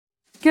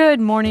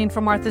Good morning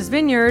from Martha's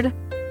Vineyard.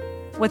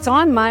 What's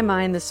on my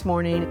mind this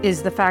morning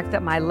is the fact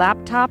that my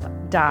laptop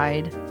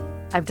died.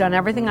 I've done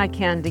everything I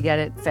can to get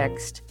it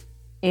fixed,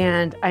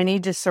 and I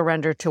need to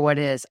surrender to what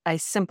is. I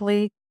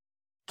simply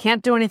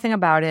can't do anything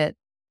about it,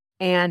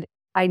 and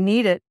I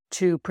need it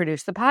to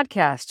produce the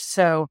podcast.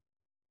 So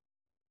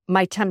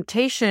my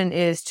temptation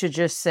is to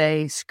just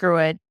say, screw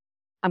it.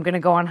 I'm going to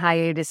go on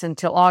hiatus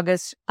until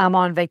August. I'm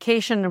on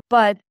vacation.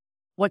 But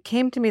what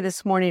came to me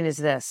this morning is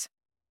this.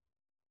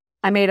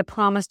 I made a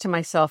promise to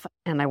myself,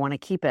 and I want to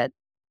keep it.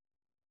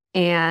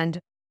 And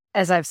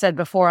as I've said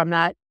before, I'm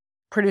not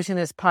producing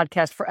this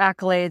podcast for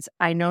accolades.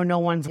 I know no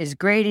one is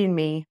grading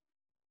me.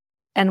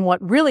 And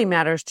what really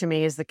matters to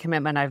me is the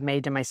commitment I've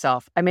made to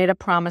myself. I made a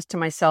promise to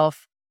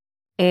myself.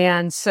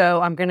 And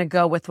so I'm going to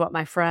go with what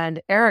my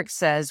friend Eric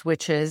says,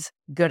 which is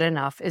good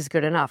enough is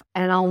good enough.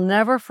 And I'll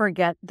never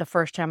forget the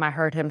first time I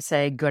heard him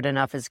say good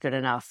enough is good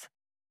enough.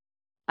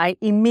 I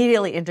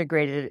immediately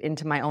integrated it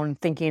into my own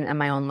thinking and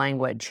my own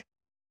language.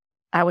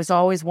 I was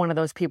always one of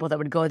those people that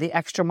would go the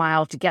extra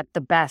mile to get the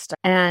best.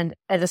 And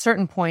at a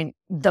certain point,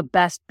 the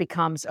best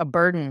becomes a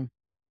burden.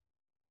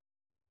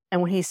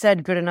 And when he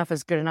said good enough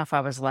is good enough,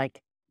 I was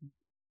like,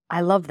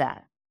 I love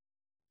that.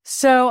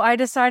 So I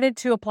decided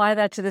to apply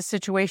that to this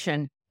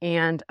situation,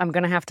 and I'm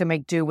going to have to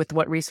make do with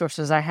what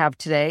resources I have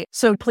today.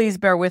 So please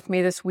bear with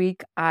me this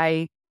week.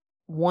 I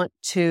want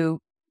to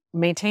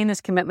maintain this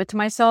commitment to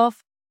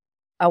myself.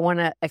 I want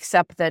to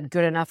accept that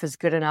good enough is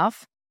good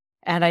enough.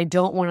 And I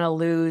don't want to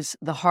lose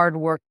the hard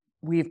work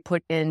we've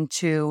put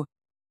into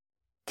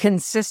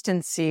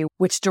consistency,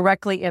 which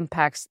directly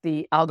impacts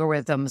the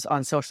algorithms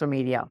on social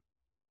media.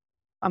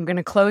 I'm going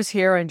to close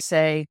here and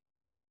say,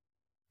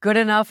 good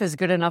enough is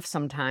good enough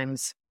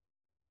sometimes.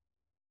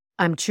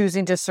 I'm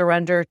choosing to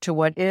surrender to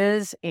what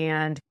is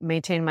and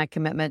maintain my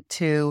commitment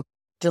to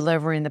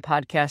delivering the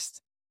podcast.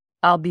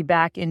 I'll be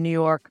back in New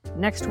York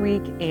next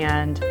week,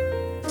 and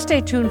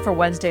stay tuned for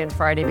Wednesday and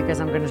Friday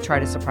because I'm going to try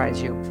to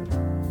surprise you.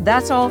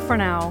 That's all for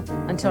now.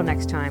 Until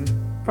next time,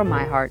 from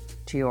my heart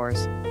to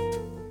yours.